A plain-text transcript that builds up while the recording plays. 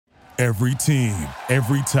Every team,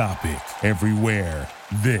 every topic, everywhere.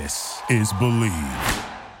 This is Believe.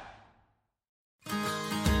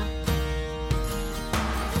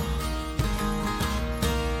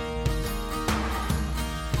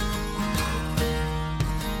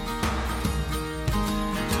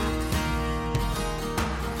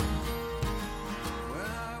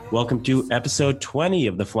 Welcome to episode 20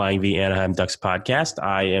 of the Flying V Anaheim Ducks podcast.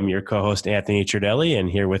 I am your co-host, Anthony Tridelli, and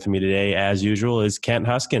here with me today, as usual, is Kent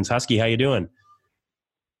Huskins. Husky, how you doing?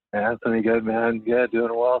 Anthony, good, man. Yeah,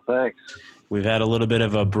 doing well, thanks. We've had a little bit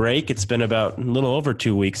of a break. It's been about a little over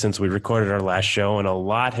 2 weeks since we recorded our last show, and a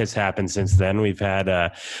lot has happened since then. We've had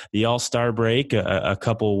the All-Star break, a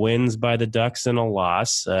couple wins by the Ducks and a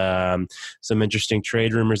loss. Some interesting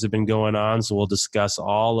trade rumors have been going on, so we'll discuss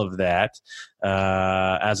all of that.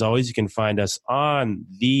 As always, you can find us on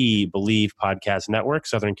the Believe Podcast Network,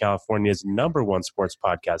 Southern California's #1 sports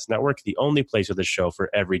podcast network, the only place with a show for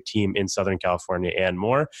every team in Southern California and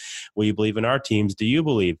more. We believe in our teams. Do you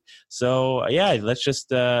believe? So, yeah,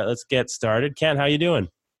 let's get started. Ken, how you doing?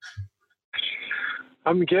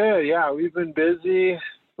 I'm good. Yeah, we've been busy,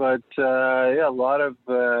 but a lot of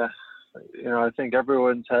I think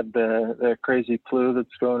everyone's had the crazy flu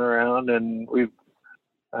that's going around, and we've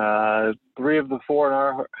 3 of the 4 in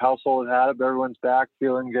our household had it. But everyone's back,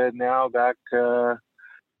 feeling good now, back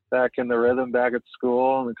in the rhythm, back at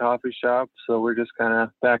school and the coffee shop. So we're just kind of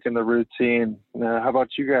back in the routine. How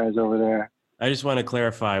about you guys over there? I just want to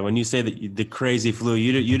clarify, when you say the crazy flu,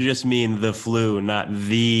 you just mean the flu, not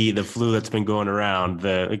the flu that's been going around,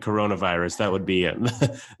 the coronavirus. That would be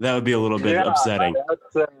that would be a little bit upsetting.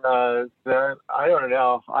 That's, I don't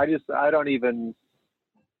know.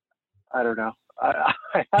 I don't know.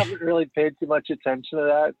 I haven't really paid too much attention to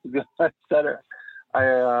that. To be honest,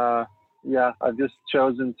 I've just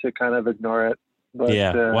chosen to kind of ignore it.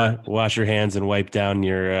 But, wash your hands and wipe down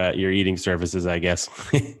your eating surfaces, I guess.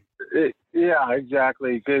 Yeah,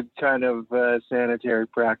 exactly. Good kind of sanitary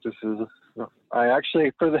practices. I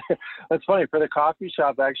actually, that's funny, for the coffee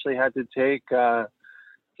shop, I actually had to take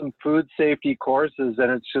some food safety courses, and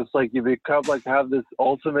it's just like you become have this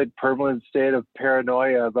ultimate permanent state of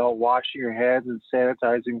paranoia about washing your hands and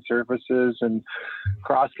sanitizing surfaces and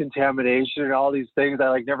cross-contamination and all these things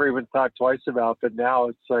I never even thought twice about, but now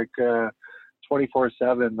it's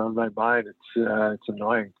 24/7 on my mind. It's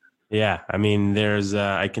annoying. Yeah, I mean,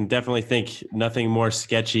 I can definitely think nothing more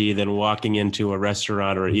sketchy than walking into a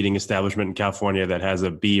restaurant or eating establishment in California that has a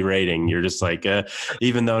B rating. You're just like,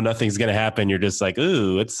 even though nothing's going to happen, you're just like,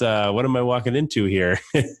 ooh, it's what am I walking into here?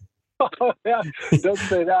 Oh, yeah, don't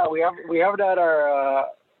say that. We haven't had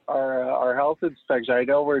our health inspection. I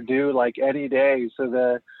know we're due any day,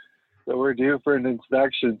 so we're due for an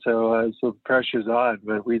inspection. So the pressure's on,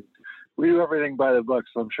 but we do everything by the book,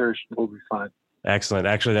 so I'm sure we'll be fine. Excellent.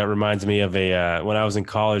 Actually, that reminds me of when I was in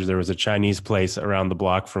college, there was a Chinese place around the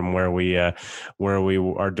block from where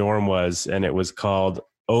our dorm was, and it was called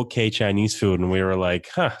OK Chinese Food. And we were like,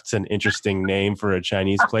 it's an interesting name for a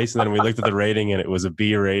Chinese place. And then we looked at the rating and it was a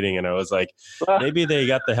B rating. And I was like, maybe they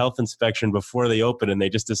got the health inspection before they opened and they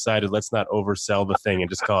just decided, let's not oversell the thing and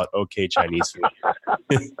just call it OK Chinese Food.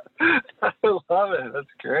 I love it. That's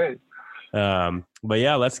great. But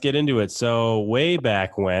yeah, let's get into it. So way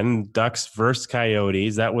back when, Ducks versus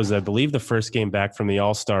Coyotes, that was, I believe, the first game back from the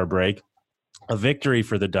All-Star break. A victory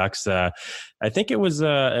for the Ducks. I think it was,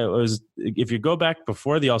 if you go back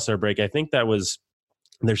before the All-Star break, I think that was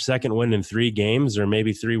their second win in 3 games, or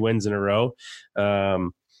maybe 3 wins in a row.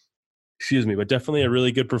 But definitely a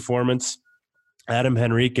really good performance. Adam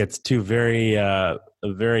Henrique gets 2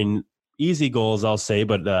 very easy goals, I'll say,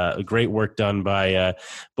 but great work done by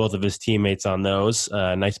both of his teammates on those.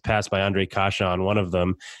 Nice pass by Andre Kasha on one of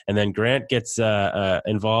them. And then Grant gets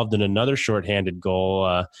involved in another shorthanded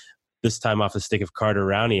goal, this time off the stick of Carter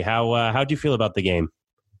Rowney. How do you feel about the game?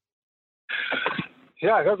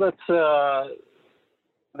 Yeah, I guess that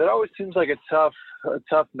always seems like a tough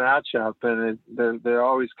matchup, and they're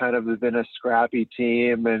always kind of been a scrappy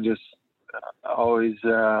team, and just always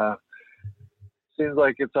seems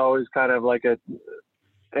like it's always kind of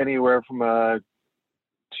anywhere from a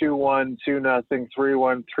 2-1, 2-0,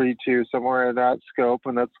 3-1, 3-2, somewhere in that scope.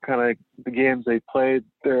 And that's kind of the games they played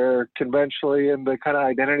there conventionally, and the kind of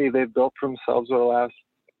identity they've built for themselves over the last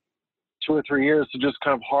 2 or 3 years. So just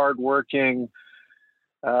kind of hardworking,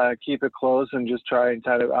 keep it close, and just try and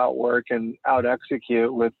kind of outwork and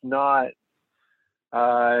out-execute with not,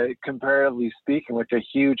 comparatively speaking, a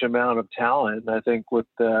huge amount of talent. I think with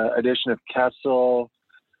the addition of Kessel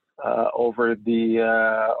over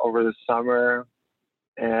the summer,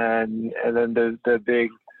 and then the big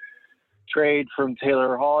trade from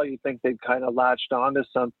Taylor Hall, you think they've kind of latched onto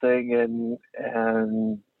something,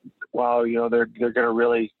 and wow, they're going to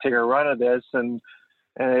really take a run at this, and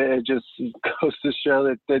it just goes to show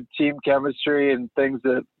that the team chemistry and things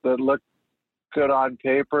that look good on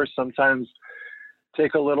paper sometimes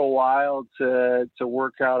take a little while to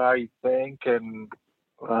work out how you think, and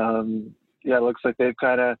it looks like they've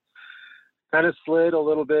kind of slid a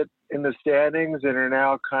little bit in the standings and are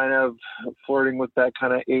now kind of flirting with that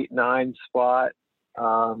kind of 8-9 spot,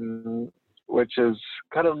 which is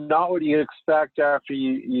kind of not what you expect after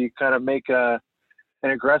you kind of make an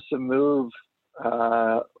aggressive move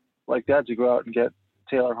like that to go out and get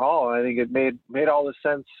Taylor Hall. I think it made all the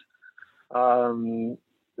sense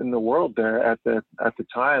in the world there at the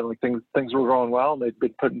time. Like things were going well, and they'd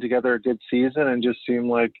been putting together a good season, and just seemed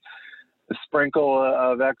like a sprinkle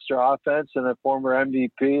of extra offense and a former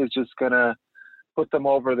MVP is just going to put them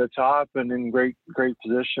over the top and in great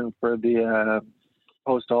position for the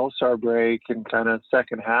post All-Star break and kind of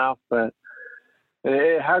second half. But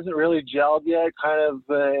it hasn't really gelled yet, kind of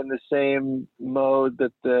in the same mode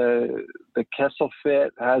that the Kessel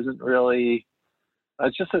fit hasn't really.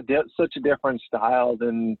 It's just such a different style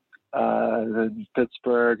than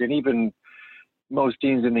Pittsburgh and even most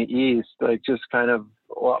teams in the East. Like just kind of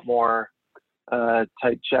a lot more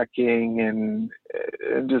tight checking and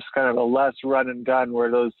just kind of a less run and gun, where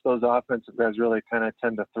those offensive guys really kind of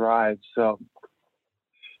tend to thrive. So,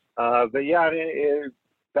 but yeah,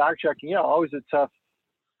 backtracking, always a tough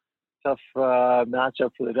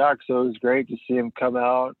matchup for the Ducks. So it was great to see him come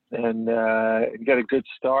out and get a good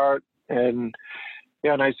start, and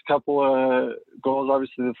nice couple of goals.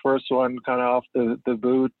 Obviously, the first one kind of off the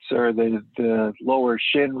boots or the lower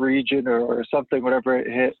shin region or something, whatever it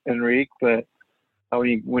hit Enrique. But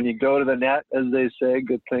when you go to the net, as they say,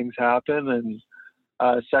 good things happen.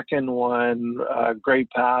 And second one, great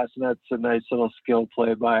pass, and that's a nice little skill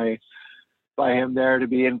play by him there to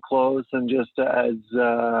be in close, and just as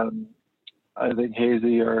I think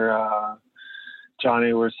Hazy or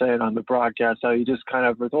Johnny were saying on the broadcast, how you just kind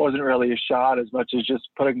of, it wasn't really a shot as much as just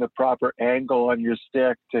putting the proper angle on your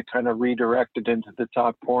stick to kind of redirect it into the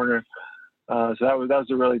top corner. So that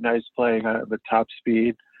was a really nice play, kind of the top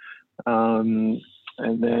speed. And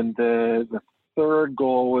then the third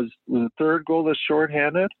goal was the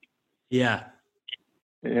shorthanded. Yeah.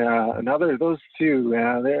 Yeah. Those two,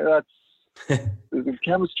 the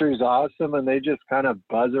chemistry is awesome, and they just kind of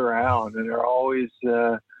buzz around and are always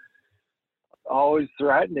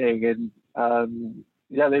threatening. And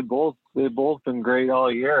they both been great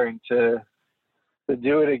all year, and to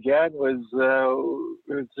do it again was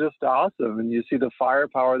just awesome. And you see the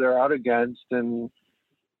firepower they're out against, and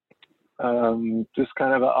just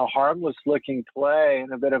kind of a harmless looking play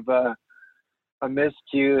and a bit of a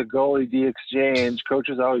miscue, the goalie D exchange.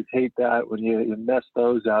 Coaches always hate that when you mess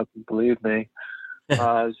those up, believe me.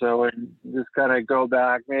 So when just kind of go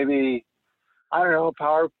back, maybe, I don't know,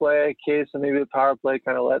 power play case, and maybe the power play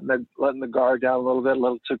kind of letting the guard down a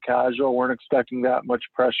little too casual. Weren't expecting that much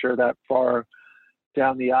pressure that far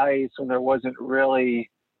down the ice when there wasn't really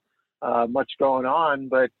much going on,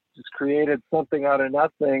 but just created something out of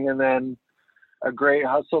nothing. And then a great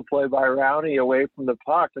hustle play by Rowney away from the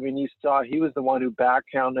puck. I mean, you saw he was the one who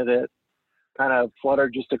backhanded it, kind of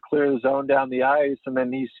fluttered just to clear the zone down the ice, and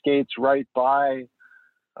then he skates right by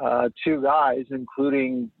two guys,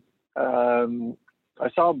 including I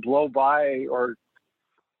saw him blow by, or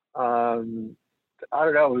I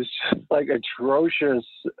don't know, it was just like atrocious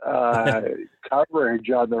coverage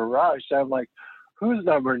on the rush. I'm like, who's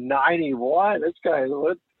number 91? This guy,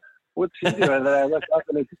 what's he doing? And then I look up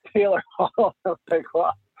and it's Taylor Hall. I'm like,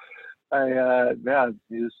 wow.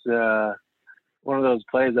 He's one of those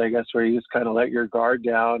plays, I guess, where you just kind of let your guard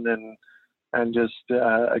down and just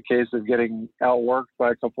a case of getting outworked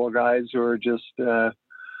by a couple of guys who are just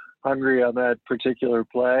hungry on that particular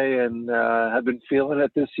play, and have been feeling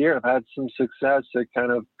it this year. I've had some success at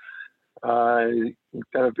kind of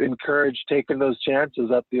encourage taking those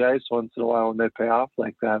chances up the ice once in a while when they pay off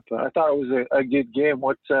like that. But I thought it was a good game.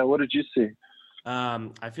 What did you see?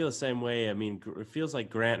 I feel the same way. I mean, it feels like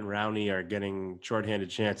Grant and Rowney are getting shorthanded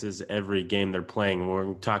chances every game they're playing. We're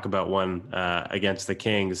going to talk about one against the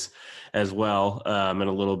Kings as well in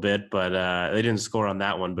a little bit, but they didn't score on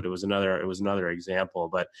that one. But it was another example.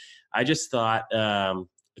 But I just thought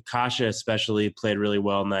Kasha especially played really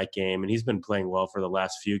well in that game, and he's been playing well for the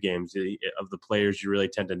last few games. Of the players you really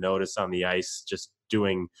tend to notice on the ice, just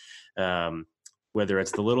doing whether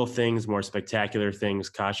it's the little things, more spectacular things,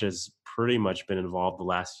 Kasha's pretty much been involved the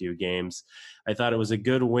last few games. I thought it was a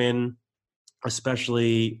good win,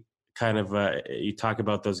 especially kind of you talk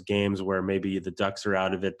about those games where maybe the Ducks are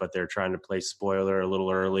out of it, but they're trying to play spoiler a little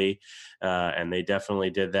early, and they definitely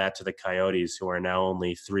did that to the Coyotes, who are now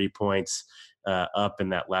only 3 points up in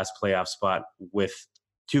that last playoff spot with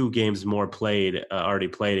 2 games more played already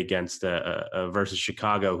played against versus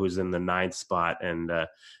Chicago, who's in the 9th spot and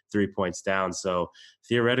 3 points down. So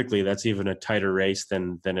theoretically, that's even a tighter race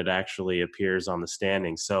than it actually appears on the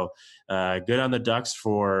standings. So good on the Ducks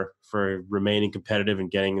for remaining competitive and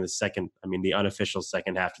getting the unofficial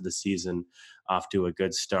second half of the season off to a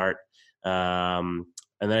good start.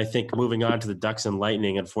 And then I think moving on to the Ducks and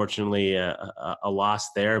Lightning, unfortunately, a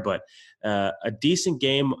loss there, but a decent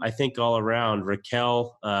game, I think, all around.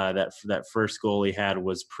 Raquel, that first goal he had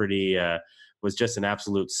was was just an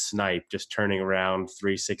absolute snipe, just turning around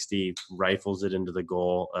 360, rifles it into the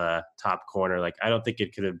goal, top corner. Like, I don't think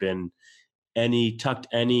it could have been tucked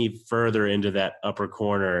any further into that upper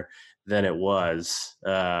corner than it was.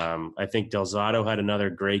 I think Del Zotto had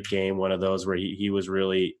another great game, one of those where he was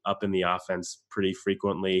really up in the offense pretty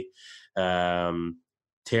frequently.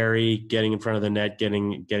 Terry getting in front of the net,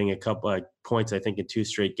 getting a couple of points, I think, in 2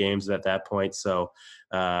 straight games at that point. So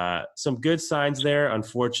some good signs there.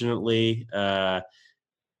 Unfortunately,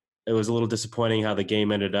 it was a little disappointing how the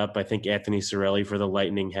game ended up. I think Anthony Cirelli for the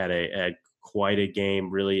Lightning had quite a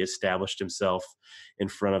game, really established himself in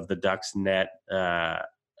front of the Ducks net.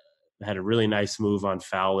 Had a really nice move on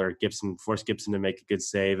Fowler. Forced Gibson to make a good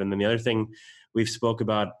save. And then the other thing we've spoke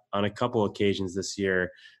about on a couple occasions this year,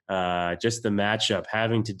 just the matchup,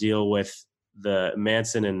 having to deal with the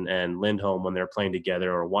Manson and Lindholm when they're playing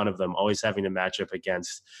together, or one of them always having to match up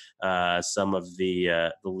against some of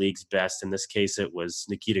the league's best. In this case, it was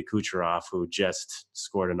Nikita Kucherov, who just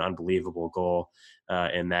scored an unbelievable goal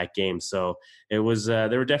in that game. So it was there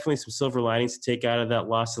were definitely some silver linings to take out of that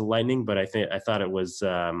loss to the Lightning, but I thought it was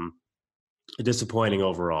disappointing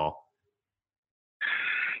overall.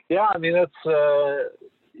 Yeah, I mean that's a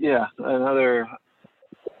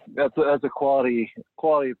quality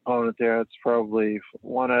opponent there. It's probably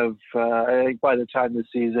one of I think by the time the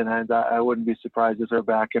season ends, I wouldn't be surprised if they're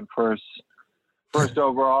back in first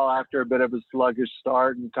overall after a bit of a sluggish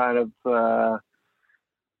start and kind of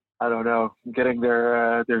I don't know, getting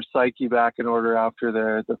their psyche back in order after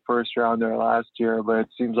the first round there last year. But it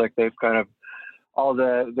seems like they've kind of all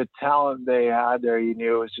the talent they had there. You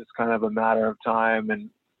knew it was just kind of a matter of time. And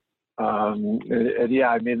yeah,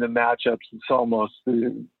 I mean the matchups. It's almost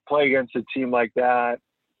play against a team like that.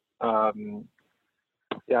 Yeah,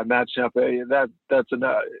 matching up. That's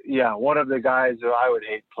one of the guys who I would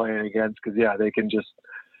hate playing against, because they can just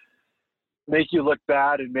make you look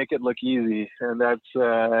bad and make it look easy, and that's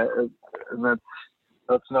not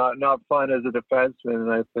fun as a defenseman.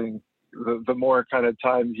 And I think the more kind of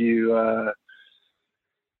times you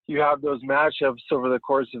have those matchups over the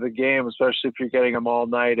course of the game, especially if you're getting them all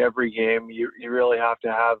night, every game, you really have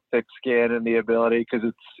to have thick skin and the ability,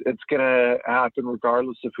 because it's going to happen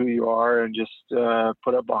regardless of who you are, and just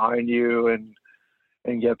put it behind you and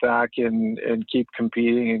get back and keep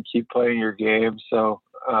competing and keep playing your game. So,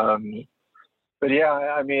 but yeah,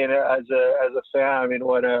 I mean, as a fan, I mean,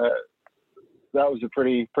 that was a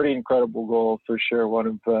pretty incredible goal for sure. One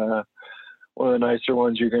of the nicer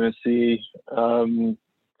ones you're going to see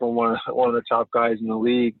from one of the top guys in the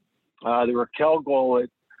league. The Raquel goal,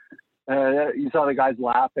 you saw the guys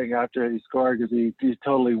laughing after he scored, because he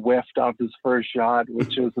totally whiffed off his first shot, and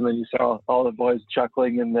then you saw all the boys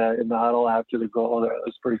chuckling in the huddle after the goal. That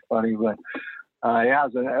was pretty funny. But yeah,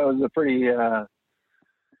 it was a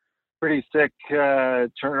pretty sick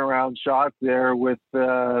turnaround shot there, with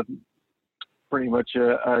pretty much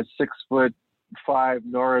a 6'5"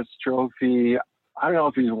 Norris Trophy. I don't know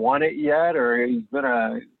if he's won it yet, or he's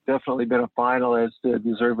definitely been a finalist,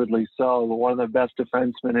 deservedly so. But one of the best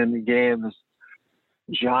defensemen in the game, this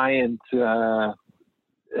giant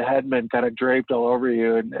headman kind of draped all over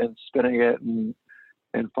you and spinning it and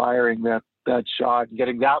firing that shot and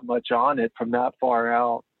getting that much on it from that far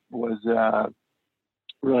out was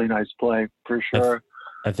really nice play for sure.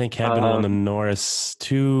 I think Hedman won the Norris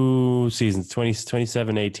 2 seasons,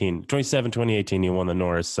 2018. He won the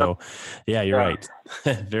Norris. So, yeah, you're right.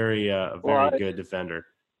 Very good defender.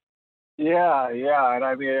 Yeah, and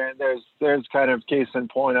I mean, there's kind of case in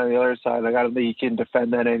point on the other side. Like, I don't think you can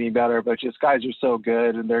defend that any better. But just guys are so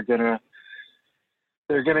good, and they're gonna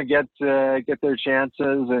get their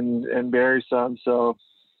chances and bury some. So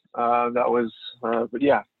that was, but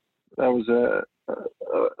yeah, that was an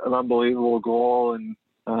unbelievable goal, and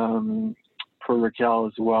for Raquel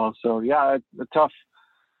as well. So yeah, a tough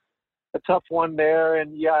one there.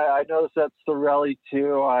 And yeah, I noticed that Cirelli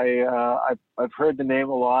too. I've heard the name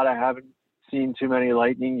a lot. I haven't seen too many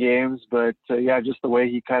Lightning games, but just the way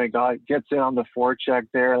he kind of gets in on the forecheck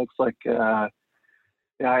there, looks like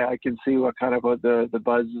I can see what the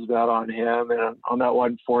buzz is about on him. And on that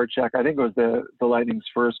one forecheck, I think it was the Lightning's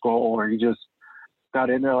first goal, where he just got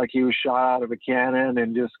in there like he was shot out of a cannon,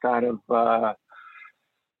 and just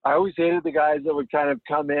I always hated the guys that would kind of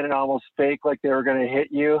come in and almost fake like they were going to hit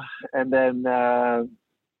you, and then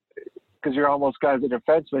because you're almost guys a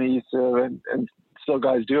defenseman, you used to, and still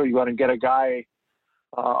guys do, you want to get a guy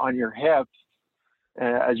on your hip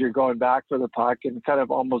as you're going back for the puck, and kind of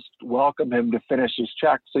almost welcome him to finish his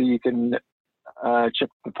check, so you can chip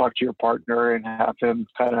the puck to your partner and have him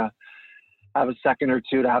kind of have a second or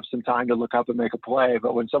two to have some time to look up and make a play.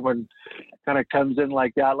 But when someone kind of comes in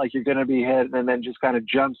like that, like you're going to be hit, and then just kind of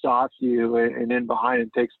jumps off you and in behind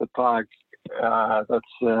and takes the puck, that's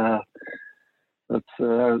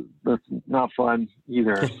not fun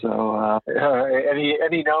either. So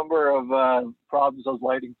any number of problems those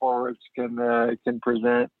Lightning forwards can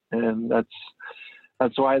present, and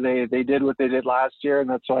that's why they did what they did last year, and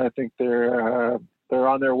that's why I think they're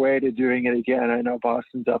on their way to doing it again. I know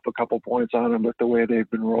Boston's up a couple points on them, but the way they've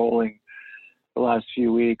been rolling the last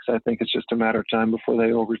few weeks, I think it's just a matter of time before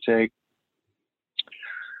they overtake.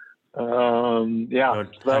 How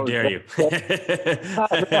dare you?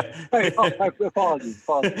 Apologies.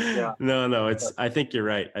 Yeah. No. I think you're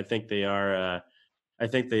right. I think they are. I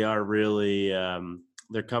think they are really.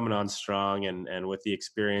 They're coming on strong, and with the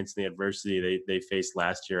experience and the adversity they faced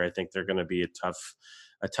last year, I think they're going to be a tough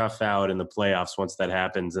out in the playoffs once that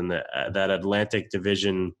happens. And that Atlantic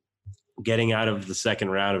Division, getting out of the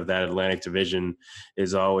second round of that Atlantic Division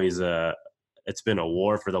is always it's been a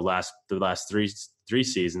war for the last three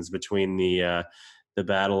seasons, between the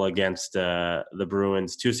battle against the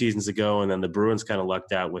Bruins 2 seasons ago, and then the Bruins kind of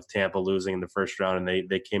lucked out with Tampa losing in the first round, and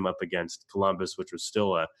they came up against Columbus, which was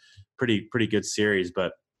still a pretty good series.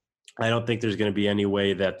 But I don't think there's going to be any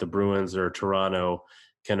way that the Bruins or Toronto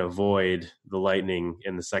can avoid the Lightning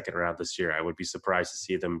in the second round this year. I would be surprised to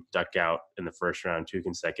see them duck out in the first round 2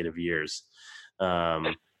 consecutive years.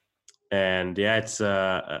 It's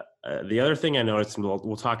the other thing I noticed, and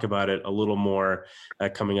we'll talk about it a little more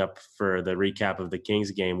coming up for the recap of the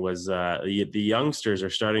Kings game, was the youngsters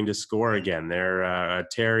are starting to score again.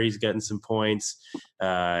 Terry's getting some points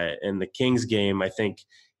in the Kings game. I think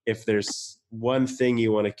if there's one thing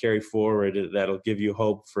you want to carry forward that'll give you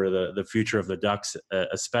hope for the future of the Ducks,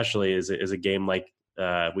 especially is a game like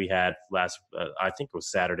we had last, I think it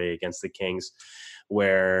was Saturday against the Kings,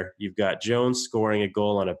 where you've got Jones scoring a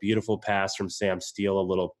goal on a beautiful pass from Sam Steele, a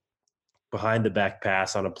little behind the back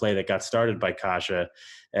pass on a play that got started by Kasha.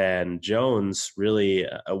 And Jones really,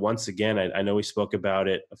 once again, I know we spoke about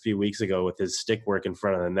it a few weeks ago with his stick work in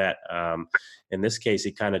front of the net. In this case,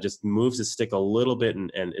 he kind of just moves his stick a little bit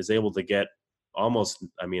and is able to get almost,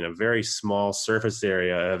 a very small surface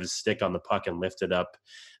area of his stick on the puck and lift it up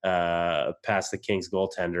past the Kings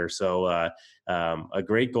goaltender. So a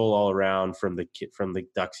great goal all around from the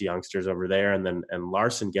Ducks youngsters over there. And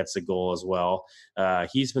Larson gets a goal as well.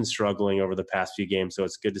 He's been struggling over the past few games, so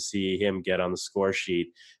it's good to see him get on the score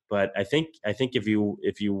sheet. But I think if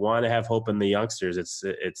you want to have hope in the youngsters, it's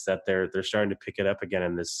that they're starting to pick it up again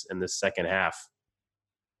in this second half.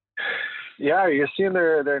 Yeah, you're seeing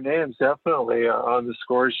their names definitely on the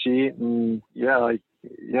score sheet, and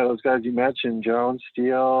those guys you mentioned, Jones,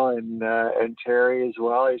 Steele, and Terry as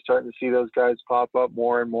well. You're starting to see those guys pop up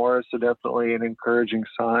more and more, so definitely an encouraging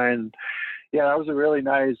sign. Yeah, that was a really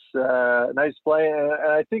nice play,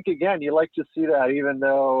 and I think again you like to see that, even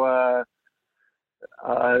though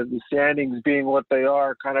the standings being what they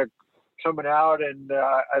are, kind of coming out, and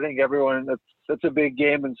I think everyone that's a big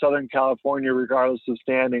game in Southern California, regardless of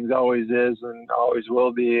standings, always is and always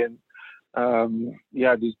will be. And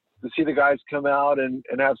to see the guys come out and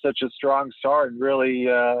have such a strong start, and really,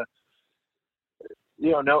 no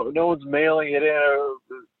one's mailing it in.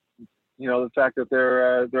 The fact that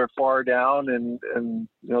they're far down and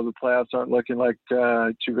the playoffs aren't looking like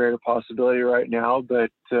too great a possibility right now. But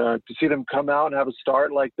to see them come out and have a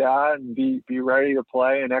start like that and be ready to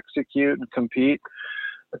play and execute and compete,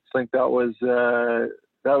 I think that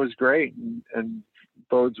was great and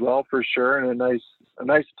bodes well for sure. And a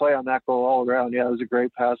nice play on that goal all around. Yeah, it was a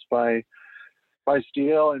great pass by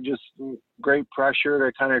Steele, and just great pressure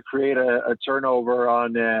to kind of create a turnover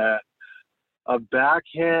on a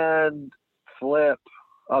backhand flip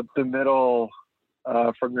up the middle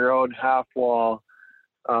from your own half wall.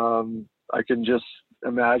 I can just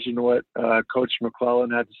imagine what Coach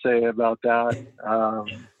McClellan had to say about that.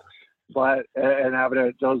 But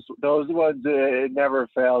having those ones, it never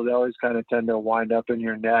fails. They always kind of tend to wind up in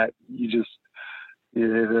your net. You just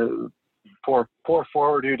poor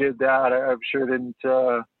forward who did that. I'm sure didn't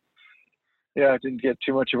get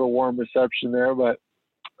too much of a warm reception there, but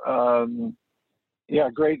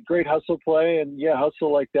great hustle play, and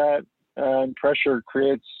hustle like that and pressure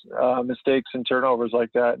creates mistakes and turnovers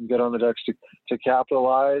like that, and get on the Ducks to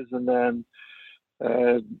capitalize. And then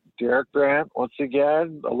Derek Grant, once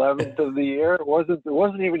again, 11th of the year. It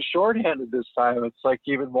wasn't even shorthanded this time. It's like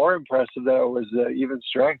even more impressive that it was even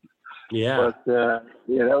strength. Yeah. But that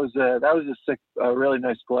was a really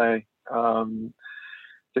nice play.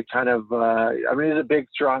 To kind of, he's a big,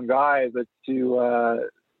 strong guy, but to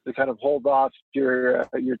kind of hold off your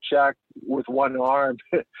check with one arm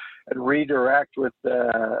and redirect with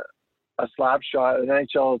a slap shot, an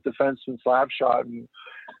NHL defenseman slap shot, and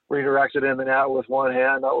redirected in the net with one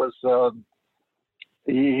hand. That was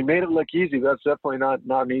he made it look easy. That's definitely not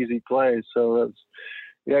an easy play. So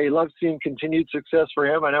you love seeing continued success for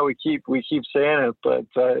him. I know we keep saying it, but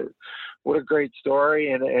what a great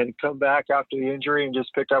story, and come back after the injury and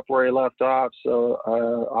just pick up where he left off. So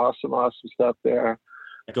awesome stuff there.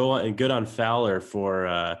 Good on Fowler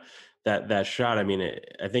for that shot. I mean,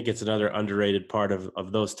 I think it's another underrated part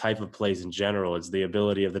of those type of plays in general, is the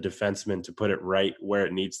ability of the defenseman to put it right where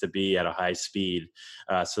it needs to be at a high speed,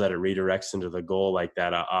 so that it redirects into the goal like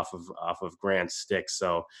that off of Grant's stick.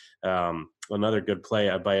 So another good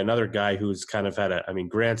play by another guy who's kind of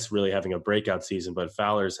Grant's really having a breakout season, but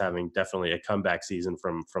Fowler's having definitely a comeback season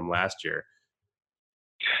from last year.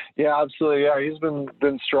 Yeah, absolutely. Yeah, he's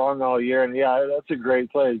been strong all year, and that's a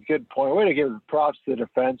great play. Good point. Way to give props to the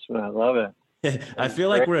defenseman. I love it. I feel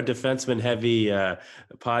like we're a defenseman-heavy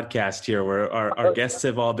podcast here, where our guests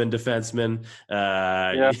have all been defensemen.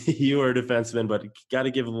 You are a defenseman, but got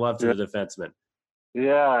to give love to the defenseman.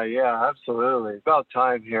 Yeah, absolutely. About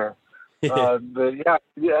time here. But that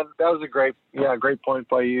was a great point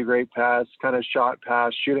by you. Great pass, kind of shot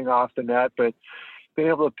pass, shooting off the net, but being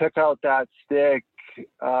able to pick out that stick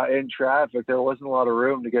in traffic. There wasn't a lot of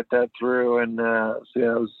room to get that through, and it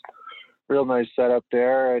was a real nice setup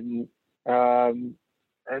there, and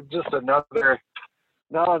just another,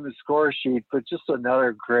 not on the score sheet, but just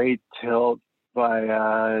another great tilt by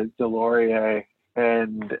Delorier,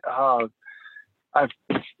 and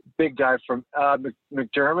big guy from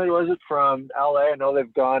McDermott, was it, from LA? I know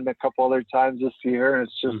they've gone a couple other times this year, and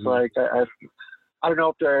it's just like I don't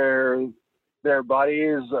know if they're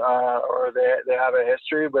buddies or they have a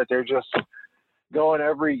history, but they're just going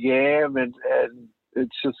every game, and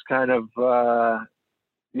it's just kind of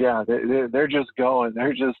they're just going,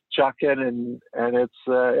 they're just chucking, and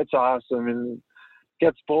it's awesome, and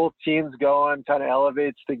gets both teams going, kind of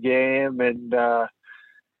elevates the game, and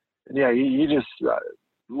you just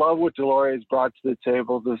love what Delorier's brought to the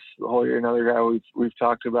table this whole year. Another guy we've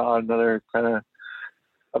talked about, another kind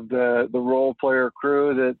of the role player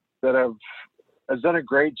crew that has done a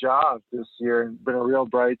great job this year and been a real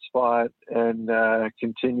bright spot, and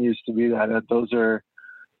continues to be that. And those are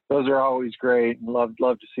always great, and love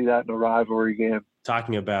to see that in a rivalry game.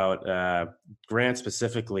 Talking about Grant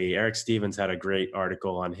specifically, Eric Stevens had a great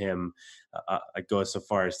article on him. I go so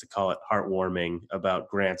far as to call it heartwarming, about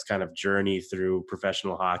Grant's kind of journey through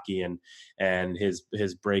professional hockey and his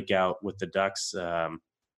breakout with the Ducks.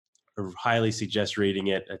 Highly suggest reading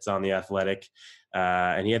it. It's on The Athletic.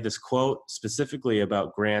 And he had this quote specifically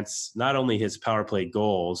about Grant's, not only his power play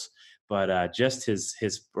goals, but just his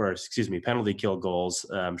penalty kill goals,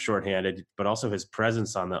 shorthanded, but also his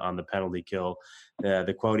presence on the penalty kill.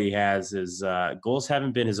 The quote he has is, "Goals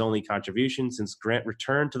haven't been his only contribution since Grant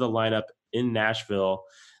returned to the lineup in Nashville.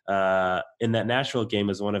 In that Nashville game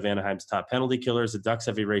as one of Anaheim's top penalty killers, the Ducks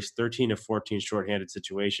have erased 13 of 14 shorthanded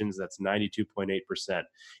situations. That's 92.8%.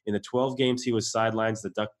 In the 12 games he was sidelines, the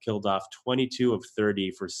Duck killed off 22 of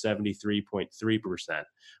 30 for 73.3%,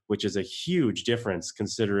 which is a huge difference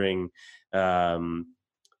considering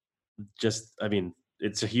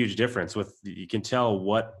it's a huge difference. You can tell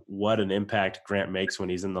what an impact Grant makes when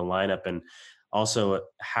he's in the lineup, and also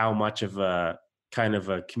how much of a kind of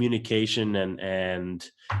a communication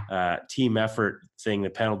and team effort thing the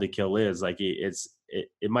penalty kill is. Like it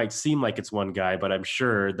might seem like it's one guy, but I'm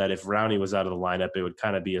sure that if Rowney was out of the lineup, it would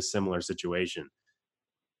kind of be a similar situation.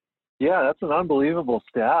 Yeah, that's an unbelievable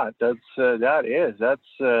stat. The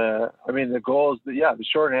goals, the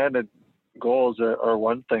shorthanded goals are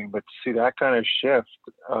one thing, but to see that kind of shift,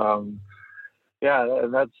 and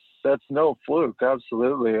that's no fluke.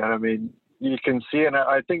 Absolutely. And I mean, you can see, and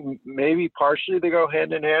I think maybe partially they go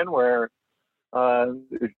hand in hand, where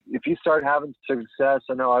if you start having success,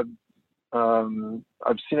 I know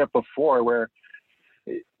I've seen it before, where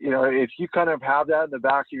if you kind of have that in the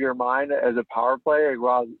back of your mind as a power player,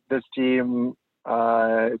 well, this team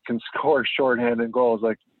can score shorthanded goals.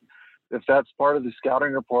 Like if that's part of the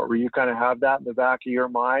scouting report where you kind of have that in the back of your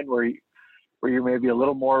mind, where you're maybe a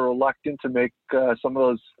little more reluctant to make some of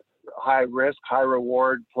those high risk, high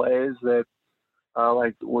reward plays that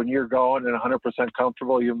like when you're going and 100%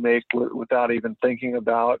 comfortable, you make without even thinking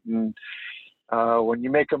about. And when you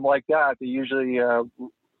make them like that, they usually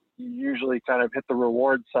kind of hit the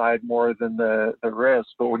reward side more than the risk.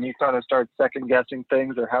 But when you kind of start second guessing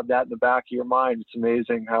things or have that in the back of your mind, it's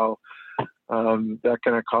amazing how that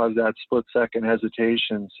kind of cause that split second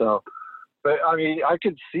hesitation. So, but I mean, I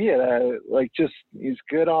could see it. Like just he's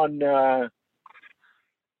good on.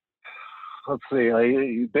 Let's see,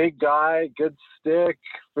 like, big guy, good stick,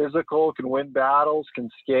 physical, can win battles, can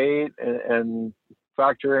skate, and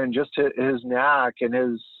factor in just his knack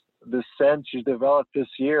and the sense he's developed this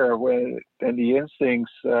year and the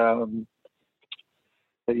instincts that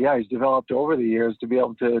he's developed over the years to be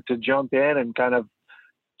able to jump in and kind of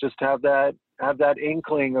just have that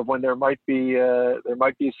inkling of when there might be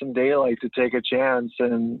some daylight to take a chance.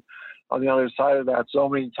 And on the other side of that, so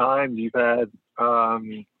many times you've had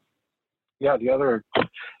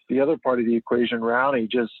the other part of the equation, Rowney,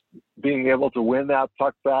 just being able to win that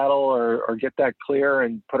puck battle or get that clear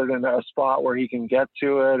and put it in a spot where he can get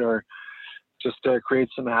to it, or just create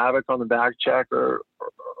some havoc on the back check, or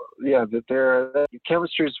the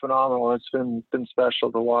chemistry is phenomenal. It's been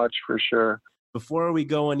special to watch for sure. Before we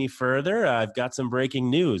go any further, I've got some breaking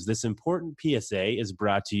news. This important PSA is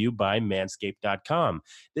brought to you by Manscaped.com.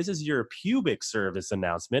 This is your pubic service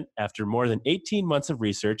announcement. After more than 18 months of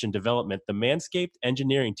research and development, the Manscaped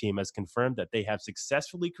engineering team has confirmed that they have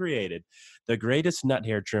successfully created the greatest nut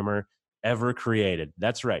hair trimmer ever created.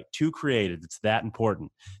 That's right, created. It's that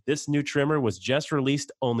important. This new trimmer was just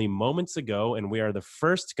released only moments ago, and we are the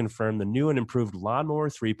first to confirm the new and improved Lawnmower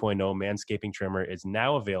 3.0 manscaping trimmer is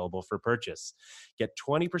now available for purchase. Get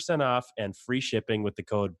 20% off and free shipping with the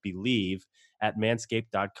code BELIEVE at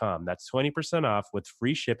manscaped.com. That's 20% off with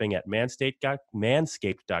free shipping at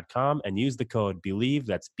manscaped.com and use the code BELIEVE.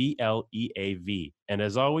 That's BLEAV. And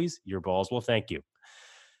as always, your balls will thank you.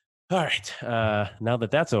 All right. Now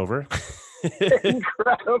that's over.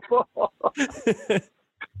 Incredible.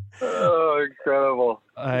 Oh, incredible.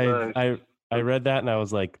 I read that and I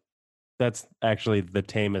was like, that's actually the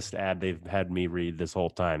tamest ad they've had me read this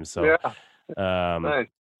whole time. So nice.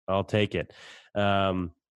 I'll take it.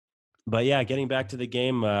 But yeah, getting back to the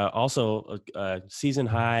game, also season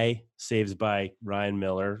high saves by Ryan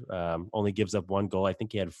Miller, only gives up one goal. I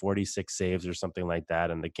think he had 46 saves or something like that.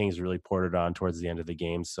 And the Kings really poured it on towards the end of the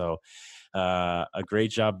game. So a great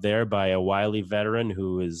job there by a wily veteran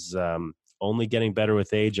who is only getting better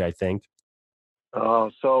with age, I think. Oh,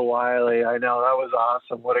 so wily. I know, that was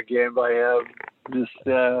awesome. What a game by him.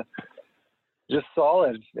 Just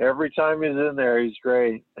solid. Every time he's in there, he's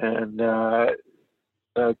great. And,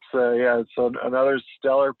 it's another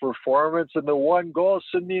stellar performance, and the one goal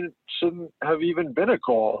shouldn't have even been a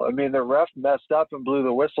goal. I mean, the ref messed up and blew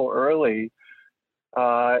the whistle early.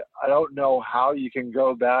 I don't know how you can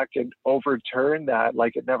go back and overturn that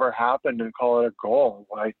like it never happened and call it a goal.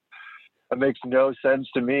 Like, that makes no sense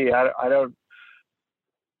to me. That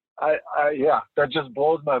just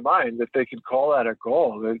blows my mind that they could call that a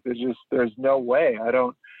goal. There's no way.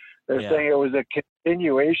 They're saying it was a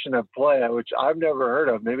continuation of play, which I've never heard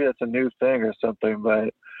of. Maybe that's a new thing or something,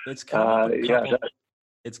 but it's come up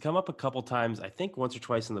it's come up a couple times, I think once or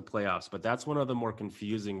twice in the playoffs, but that's one of the more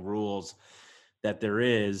confusing rules that there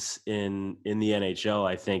is in the NHL,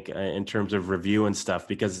 I think, in terms of review and stuff,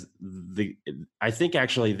 because I think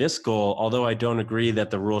actually this goal, although I don't agree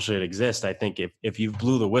that the rule should exist, I think if you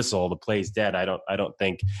blew the whistle, the play's dead. I don't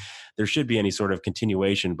think there should be any sort of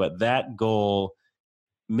continuation, but that goal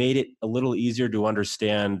made it a little easier to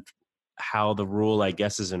understand how the rule, I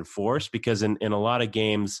guess, is enforced, because in a lot of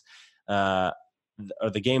games, or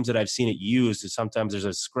the games that I've seen it used, is sometimes there's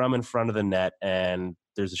a scrum in front of the net and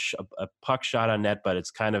there's a puck shot on net, but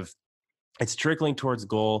it's trickling towards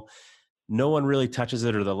goal. No one really touches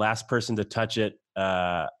it, or the last person to touch it,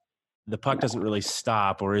 the puck doesn't really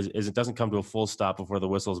stop, or it doesn't come to a full stop before the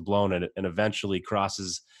whistle is blown, and eventually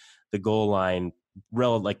crosses the goal line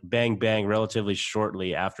like bang, bang, relatively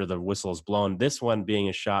shortly after the whistle is blown. This one being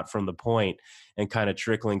a shot from the point and kind of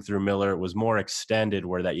trickling through Miller, it was more extended,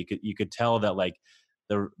 where that you could tell that like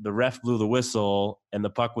the ref blew the whistle and the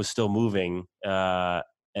puck was still moving. And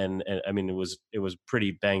I mean, it was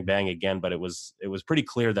pretty bang, bang again, but it was pretty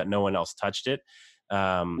clear that no one else touched it.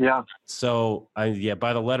 So by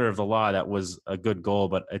the letter of the law, that was a good goal,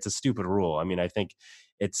 but it's a stupid rule. I mean, I think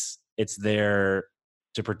it's there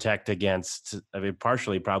to protect against. I mean,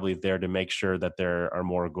 partially probably there to make sure that there are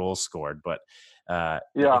more goals scored, but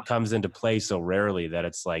it comes into play so rarely that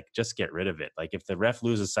it's like, just get rid of it. Like if the ref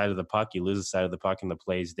loses sight of the puck, you lose the sight of the puck and the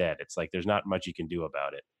play's dead. It's like there's not much you can do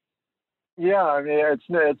about it. Yeah, I mean,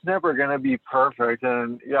 it's never going to be perfect,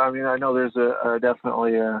 and I mean, I know there's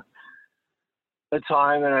definitely a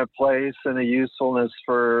time and a place and a usefulness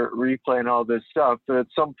for replay and all this stuff, but at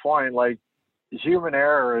some point, like, human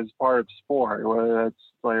error is part of sport, whether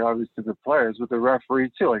that's like obviously the players, but the referee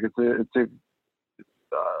too. Like it's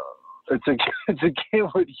a game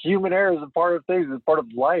with human error is a part of things. It's part of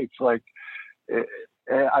life. Like,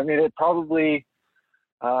 I mean, it probably,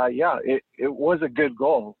 it was a good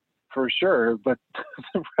goal for sure, but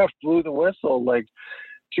the ref blew the whistle like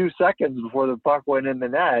 2 seconds before the puck went in the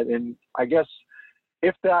net. And I guess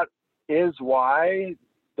if that is why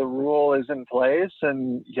the rule is in place,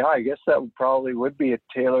 and I guess that probably would be a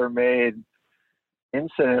tailor-made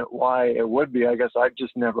incident why it would be. I guess I've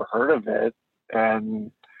just never heard of it, and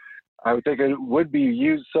I would think it would be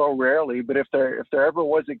used so rarely. But if there ever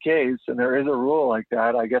was a case and there is a rule like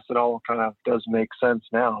that, I guess it all kind of does make sense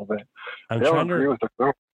now. But I don't agree with the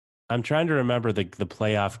rule. I'm trying to remember the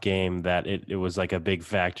playoff game that it was like a big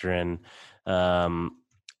factor in.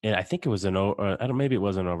 And I think it was maybe it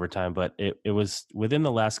wasn't overtime, but it was within the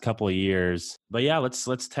last couple of years. But yeah,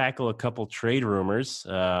 let's tackle a couple trade rumors.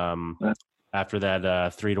 After that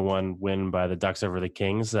 3-1 win by the Ducks over the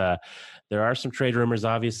Kings, there are some trade rumors.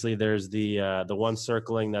 Obviously, there's the one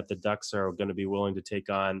circling that the Ducks are going to be willing to take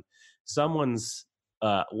on some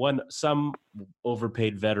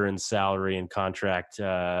overpaid veteran salary and contract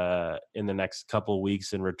in the next couple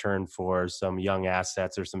weeks in return for some young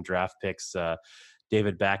assets or some draft picks.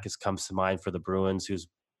 David Backes comes to mind for the Bruins, who's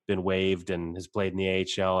been waived and has played in the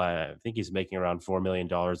AHL. I think he's making around $4 million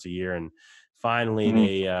a year. And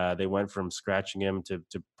finally, they went from scratching him to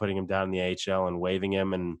putting him down in the AHL and waiving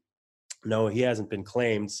him. And no, he hasn't been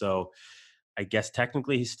claimed. So I guess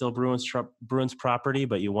technically he's still Bruins property,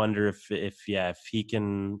 but you wonder if he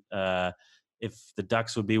can, if the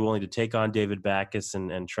Ducks would be willing to take on David Backes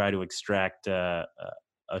and try to extract a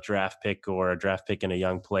draft pick or a draft pick and a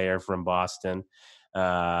young player from Boston.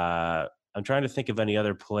 I'm trying to think of any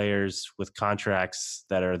other players with contracts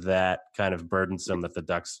that are that kind of burdensome that the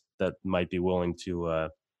Ducks that might be willing to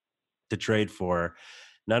trade for.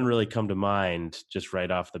 None really come to mind just right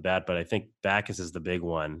off the bat, but I think Backes is the big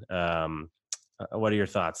one. What are your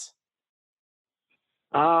thoughts?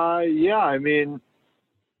 I mean,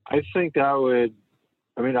 I think I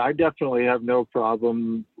definitely have no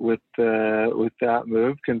problem with that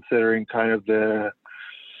move, considering kind of the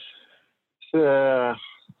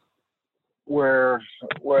where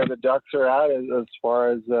the Ducks are at as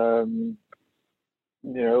far as in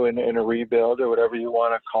a rebuild or whatever you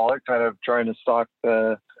want to call it, kind of trying to stock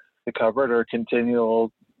the cupboard or continue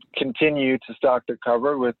to stock the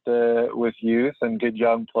cupboard with youth and good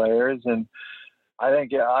young players. And I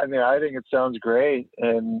think it sounds great.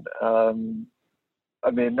 And I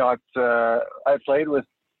played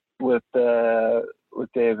with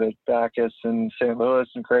David Backes in St. Louis,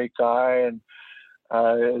 and great guy, and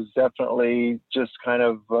is definitely just kind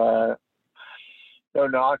of no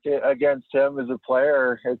knock against him as a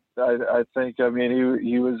player. I think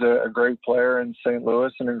he was a great player in St.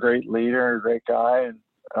 Louis and a great leader and a great guy, and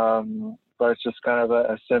but it's just kind of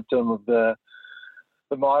a symptom of the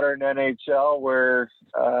modern NHL where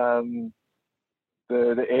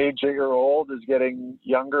the age that you're old is getting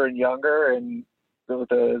younger and younger, and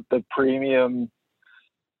the premium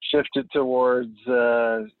shifted towards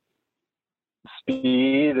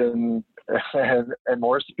speed and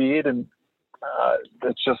more speed, and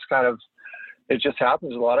it's just kind of, it just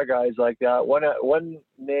happens. A lot of guys like that. One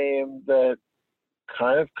name that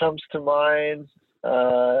kind of comes to mind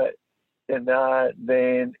in that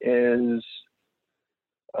vein is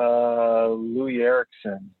Louis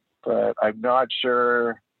Eriksson, but I'm not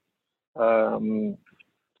sure. I'm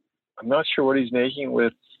not sure what he's making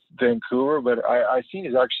with Vancouver, but I see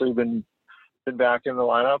he's actually been back in the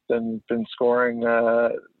lineup and been scored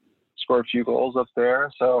a few goals up there.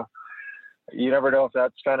 So you never know if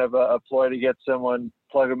that's kind of a ploy to get someone,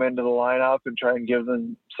 plug them into the lineup and try and give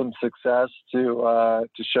them some success to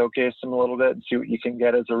showcase them a little bit and see what you can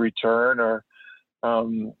get as a return. Or I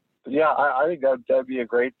think that'd be a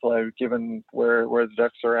great play given where the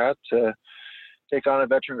Ducks are at, to take on a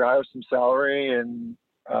veteran guy with some salary, and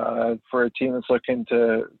for a team that's looking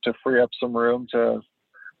to free up some room to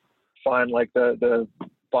find like the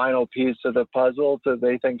final piece of the puzzle that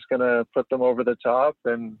they think's going to put them over the top,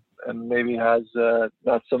 and maybe has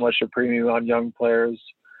not so much a premium on young players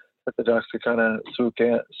if the Ducks could kind of swoop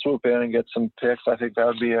in and get some picks, I think that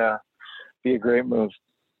would be a great move.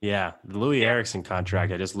 Yeah, the Louis Eriksson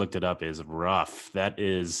contract, I just looked it up, is rough. That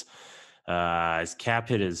is, his cap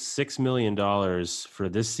hit is $6 million for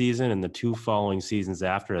this season and the 2 following seasons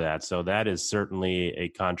after that. So that is certainly a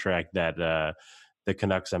contract that the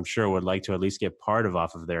Canucks, I'm sure, would like to at least get part of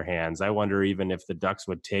off of their hands. I wonder even if the Ducks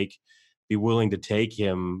would be willing to take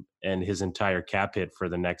him and his entire cap hit for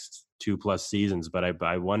the next 2+ seasons. But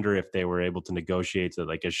I wonder if they were able to negotiate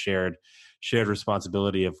like a shared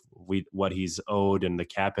responsibility of what he's owed and the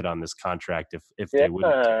cap hit on this contract if they would.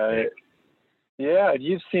 Yeah,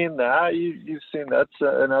 you've seen that. You've seen that's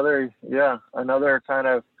another kind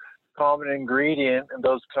of common ingredient in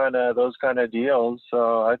those kind of deals.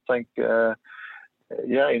 So I think.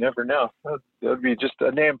 You never know. That would be just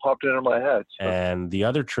a name popped into my head. So. And the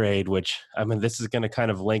other trade, which, I mean, this is going to kind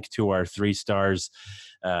of link to our 3 stars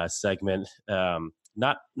segment.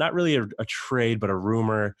 Not really a trade, but a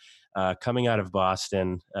rumor coming out of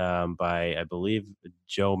Boston by, I believe,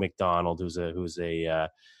 Joe McDonald, who's a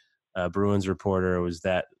Bruins reporter, was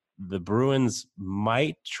that the Bruins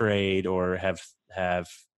might trade or have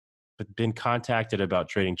been contacted about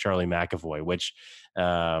trading Charlie McAvoy, which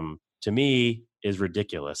to me is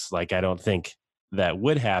ridiculous. Like, I don't think that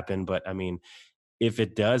would happen, but I mean, if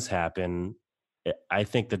it does happen, I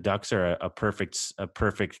think the Ducks are a perfect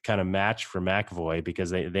kind of match for McAvoy, because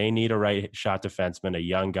they need a right shot defenseman, a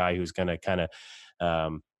young guy who's going to kind of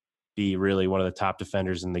be really one of the top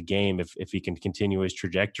defenders in the game if he can continue his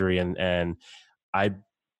trajectory. And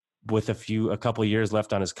with a couple of years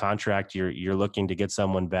left on his contract, you're looking to get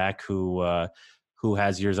someone back who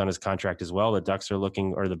has years on his contract as well.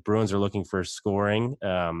 The Bruins are looking for scoring.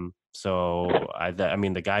 So I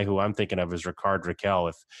mean, the guy who I'm thinking of is Rickard Rakell.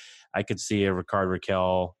 If I could see a Rickard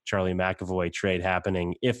Rakell, Charlie McAvoy trade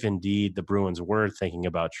happening, if indeed the Bruins were thinking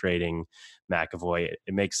about trading McAvoy,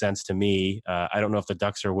 it makes sense to me. I don't know if the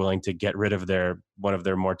Ducks are willing to get rid of one of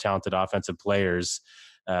their more talented offensive players,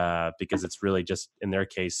 because it's really just, in their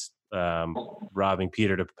case, robbing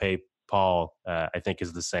Peter to pay Paul, I think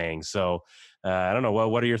is the saying. So I don't know.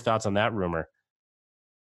 What are your thoughts on that rumor?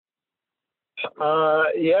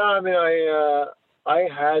 I mean, I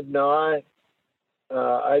had not,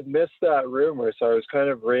 I'd missed that rumor, so I was kind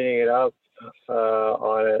of reading it up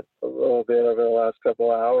on it a little bit over the last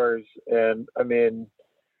couple of hours. And I mean,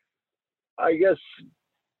 I guess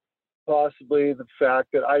possibly the fact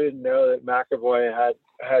that I didn't know that McAvoy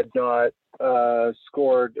had not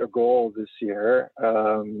scored a goal this year,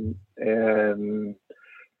 and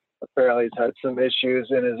apparently he's had some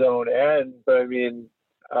issues in his own end. But I mean,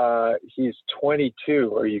 he's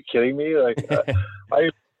 22. Are you kidding me? Like,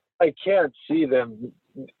 I can't see them.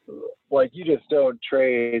 Like, you just don't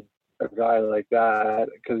trade a guy like that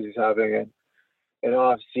because he's having an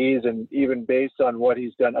off season. Even based on what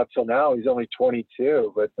he's done up till now, he's only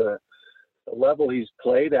 22. But the level he's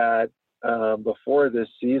played at before this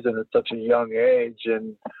season at such a young age,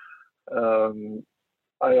 and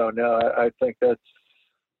I don't know. I think that's.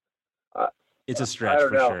 It's a stretch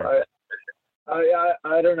for sure.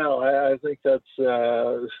 I don't know. I think that's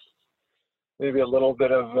maybe a little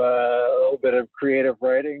bit of creative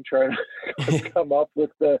writing, trying to come up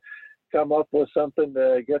with something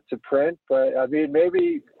to get to print. But I mean,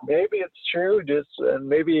 maybe it's true. And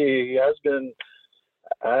maybe he has been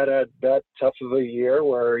at that tough of a year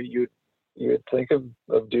where you'd think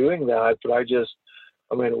of doing that. But I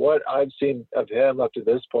mean, what I've seen of him up to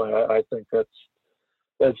this point, I think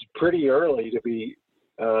that's pretty early to be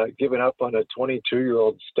giving up on a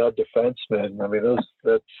 22-year-old stud defenseman. I mean,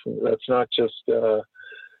 that's not just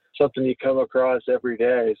something you come across every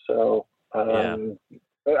day. So, but I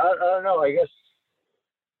don't know. I guess,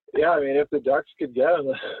 I mean, if the Ducks could get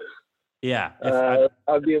him,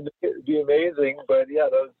 I'd be amazing. But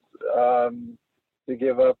those to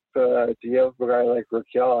give up a guy like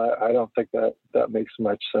Rakell, I don't think that makes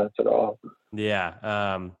much sense at all. Yeah,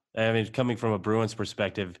 I mean, coming from a Bruins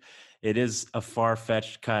perspective, it is a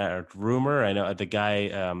far-fetched kind of rumor. I know the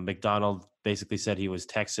guy, McDonald, basically said he was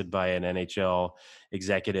texted by an NHL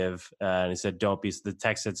executive, and he said, the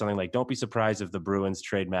text said something like, "Don't be surprised if the Bruins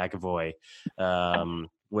trade McAvoy,"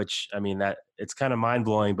 which, I mean, that it's kind of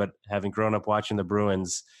mind-blowing, but having grown up watching the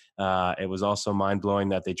Bruins, it was also mind-blowing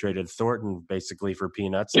that they traded Thornton basically for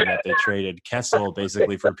peanuts, and that they traded Kessel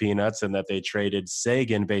basically for peanuts, and that they traded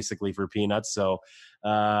Sagan basically for peanuts. So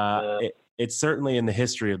it's certainly in the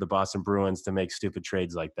history of the Boston Bruins to make stupid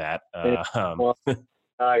trades like that. Those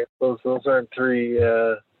aren't three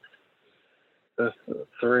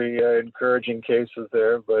encouraging cases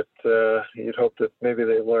there, but you'd hope that maybe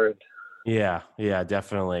they learned. Yeah,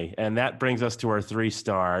 definitely. And that brings us to our 3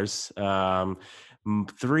 stars.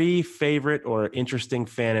 3 favorite or interesting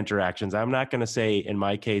fan interactions. I'm not going to say in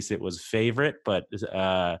my case it was favorite, but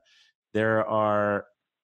there are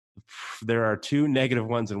 2 negative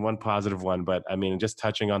ones and 1 positive one. But I mean, just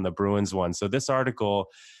touching on the Bruins one. So this article,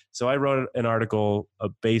 so I wrote an article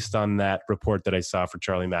based on that report that I saw for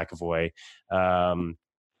Charlie McAvoy.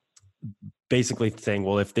 Basically saying,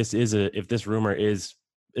 well, if this rumor is,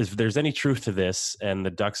 if there's any truth to this, and the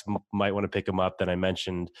Ducks might want to pick him up, then I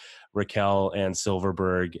mentioned Raquel and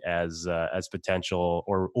Silverberg as potential,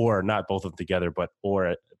 or not both of them together, but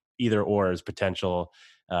or either or as potential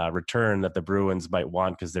return that the Bruins might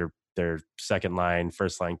want because they're second line,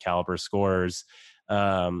 first line caliber scorers.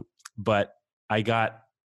 But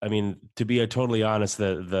I mean, to be totally honest,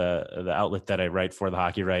 the outlet that I write for, the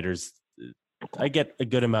Hockey Writers, I get a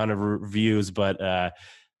good amount of reviews, but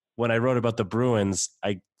when I wrote about the Bruins,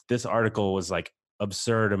 this article was like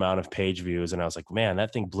absurd amount of page views, and I was like, man,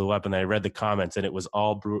 that thing blew up. And then I read the comments, and it was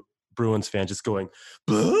all Bruins fans just going,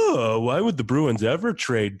 why would the Bruins ever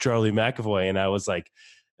trade Charlie McAvoy? And I was like,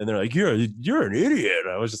 and they're like, you're an idiot.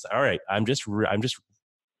 I was just, all right, I'm just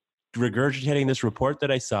regurgitating this report that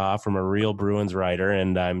I saw from a real Bruins writer,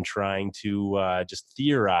 and I'm trying to just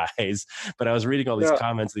theorize. But I was reading all these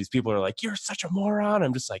comments. These people are like, "You're such a moron."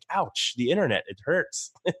 I'm just like, "Ouch!" The internet, it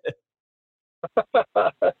hurts.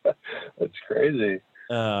 That's crazy.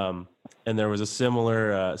 And there was a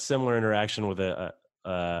similar interaction with a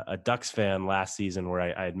Ducks fan last season where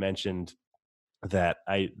I had mentioned that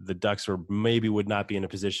the Ducks would not be in a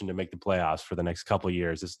position to make the playoffs for the next couple of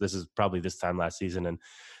years. This is probably this time last season, and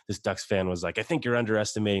this Ducks fan was like, "I think you're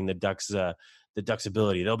underestimating the Ducks'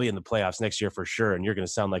 ability. They'll be in the playoffs next year for sure, and you're going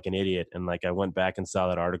to sound like an idiot." And like, I went back and saw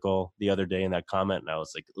that article the other day in that comment, and I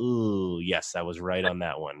was like, "Ooh, yes, I was right on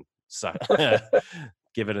that one." So,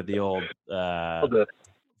 giving it the old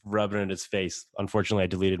rubbing it in his face. Unfortunately, I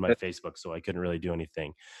deleted my Facebook, so I couldn't really do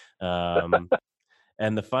anything.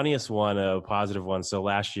 And the funniest one, a positive one. So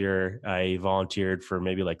last year I volunteered for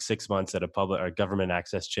maybe like 6 months at a government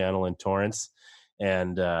access channel in Torrance.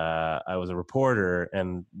 And I was a reporter,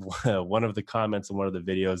 and one of the comments in one of the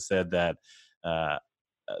videos said that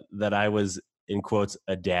that I was, in quotes,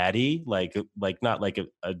 a daddy, like not like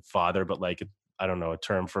a father, but like, I don't know, a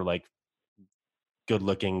term for like good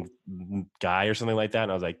looking guy or something like that.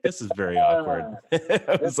 And I was like, this is very awkward.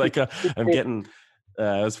 I was like, I'm getting,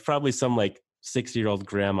 it was probably some like 60-year-old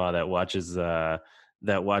grandma that watches the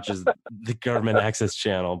government access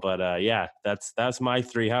channel. But yeah, that's my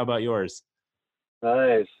 3. How about yours?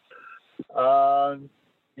 Nice.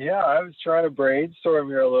 Yeah, I was trying to brainstorm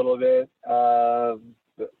here a little bit.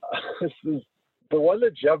 This is the one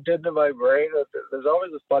that jumped into my brain. There's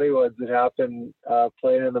always the funny ones that happen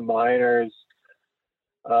playing in the minors.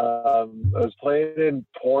 I was playing in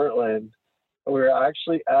Portland. We were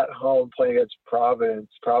actually at home playing against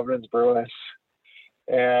Providence Bruins.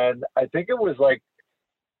 And I think it was like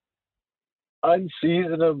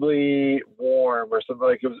unseasonably warm or something.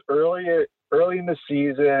 Like, it was early in the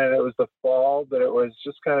season, and it was the fall, but it was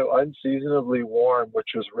just kind of unseasonably warm, which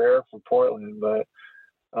was rare for Portland. But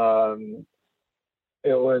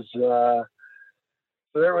it was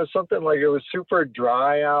there was something like, it was super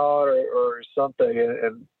dry out or something,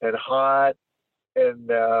 and hot, and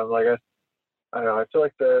like I don't know. I feel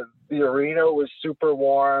like the arena was super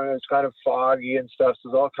warm. It was kind of foggy and stuff. So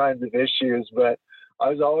there's all kinds of issues. But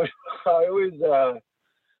I always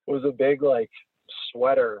was a big like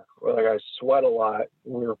sweater, or like I sweat a lot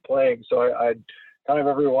when we were playing. So I'd kind of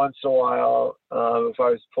every once in a while, if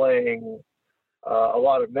I was playing a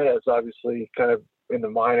lot of minutes, obviously kind of in the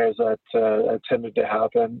minors, that tended to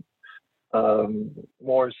happen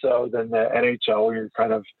more so than the NHL, where you're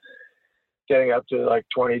kind of getting up to like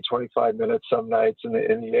 20, 25 minutes some nights in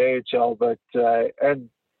the AHL, but and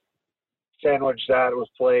sandwich that with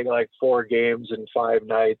playing like 4 games in 5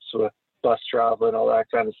 nights with bus travel and all that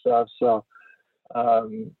kind of stuff. So,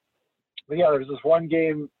 but yeah, there was this one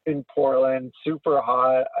game in Portland, super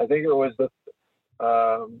hot. I think it was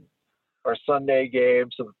our Sunday game,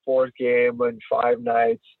 so the 4th game in 5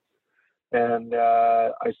 nights, and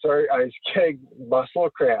I was getting muscle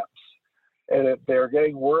cramps, and they were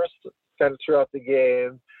getting worse kind of throughout the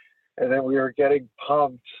game, and then we were getting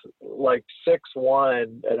pumped like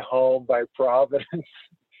 6-1 at home by Providence.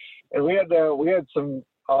 And we had some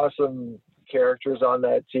awesome characters on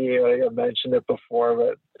that team. I think I mentioned it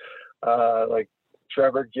before, but like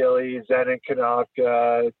Trevor Gilly, Zenon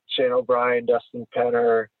Konopka, Shane O'Brien, Dustin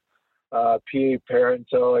Penner, P.A.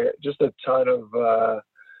 Parento, just a ton of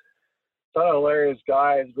hilarious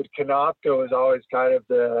guys. But Konopka was always kind of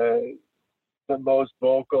the the most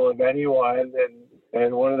vocal of anyone,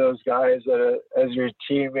 and one of those guys that as your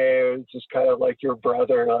teammate was just kind of like your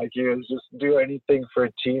brother. Like he was just do anything for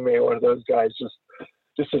a teammate. One of those guys,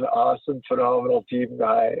 just an awesome, phenomenal team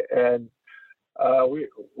guy. And we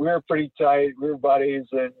were pretty tight. We were buddies,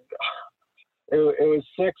 and it was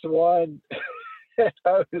 6-1. And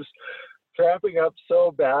I was cramping up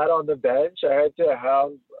so bad on the bench. I had to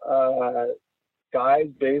have guys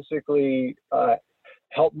basically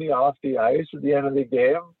help me off the ice at the end of the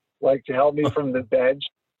game, like to help me from the bench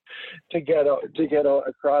to get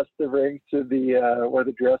across the rink to the where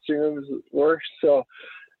the dressing rooms were. So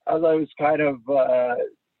as I was kind of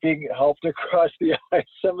being helped across the ice,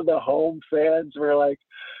 some of the home fans were like,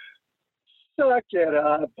 "Suck it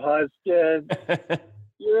up, Huskin.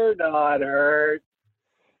 You're not hurt."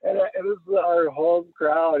 And this is our home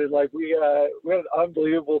crowd, and like we had an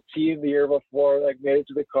unbelievable team the year before, like made it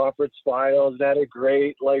to the conference finals and had a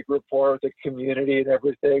great like rapport with the community and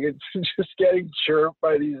everything. And just getting chirped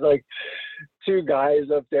by these like two guys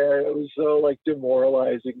up there, it was so like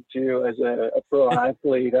demoralizing too as a pro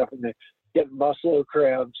athlete, having to get muscle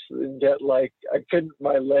cramps and get like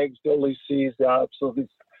my legs totally seized up, so these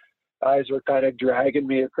guys were kind of dragging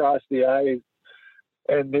me across the ice.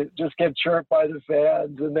 And just get chirped by the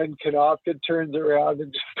fans, and then Konopka turns around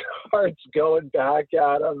and just starts going back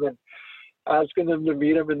at him and asking them to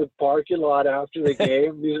meet him in the parking lot after the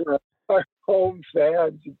game. These are our home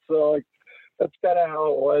fans, and so like that's kind of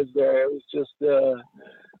how it was there. It was just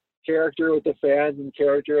character with the fans and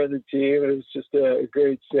character in the team. It was just a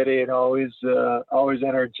great city and always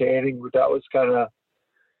entertaining. But that was kind of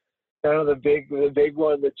the big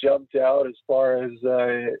one that jumped out as far as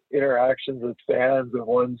interactions with fans, the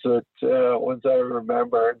ones I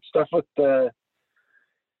remember. And stuff with the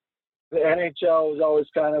NHL was always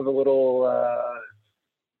kind of a little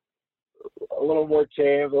more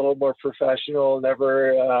tame, a little more professional.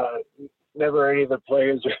 Never any of the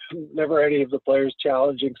players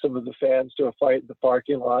challenging some of the fans to a fight in the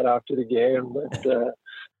parking lot after the game. But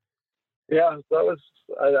yeah, that was.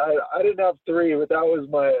 I didn't have three, but that was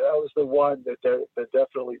the one that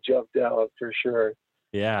definitely jumped out for sure.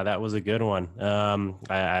 Yeah, that was a good one.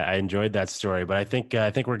 I enjoyed that story, but I think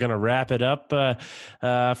we're going to wrap it up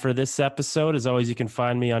for this episode. As always, you can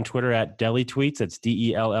find me on Twitter at DelliTweets. That's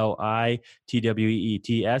DELLITWEETS.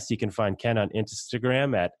 You can find Ken on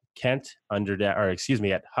Instagram at at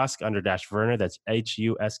Husk_Verner. That's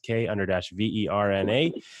HUSK_VERNA.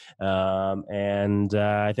 And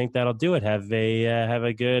I think that'll do it. Have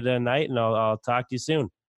a good night, and I'll talk to you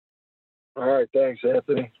soon. All right. Thanks,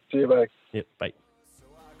 Anthony. See you back. Yep. Bye. So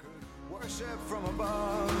I could worship from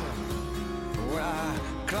above, where I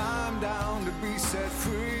climbed down to be set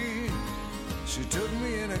free. She took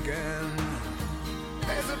me in again.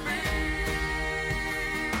 There's a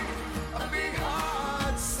big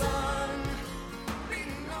hot sun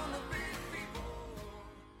beating on the big people.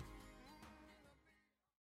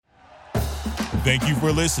 Thank you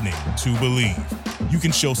for listening to Believe. You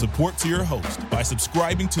can show support to your host by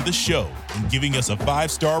subscribing to the show and giving us a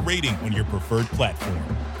 5-star rating on your preferred platform.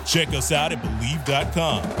 Check us out at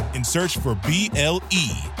Believe.com and search for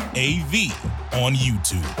BLEAV on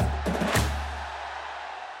YouTube.